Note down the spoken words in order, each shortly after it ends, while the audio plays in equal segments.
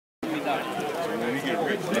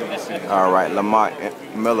All right, Lamar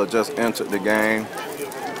Miller just entered the game.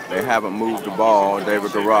 They haven't moved the ball.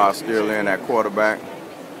 David Garage still in at quarterback.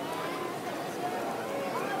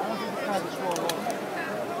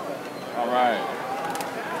 All right.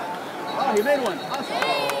 Oh, he made one.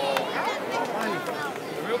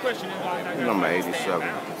 The real question is why not Number 87.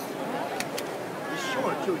 He's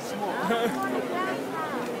short too. He's small.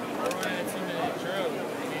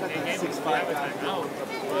 6'5".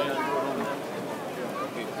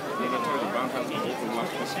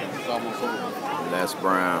 Les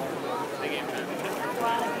Brown.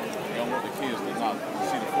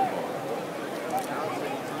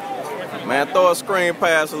 Man, throw a screen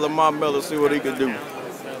pass to Lamar Miller, see what he can do.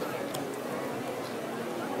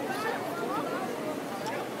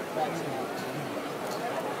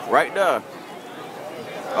 Right there.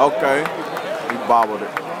 Okay. He bobbled it.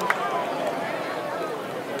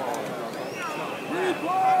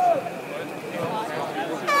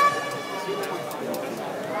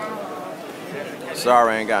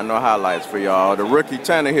 Sorry, I ain't got no highlights for y'all. The rookie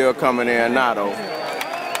Tannehill coming in now, though.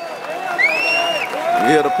 You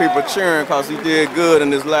hear the people cheering because he did good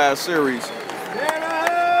in his last series.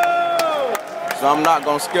 So I'm not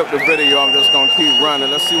going to skip the video. I'm just going to keep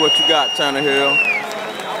running. Let's see what you got, Tannehill.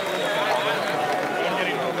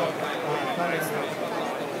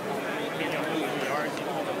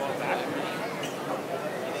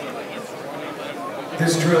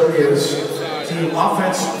 This drill is team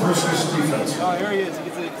offense versus defense. Oh, here he is.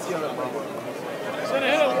 You can see on the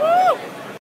ball.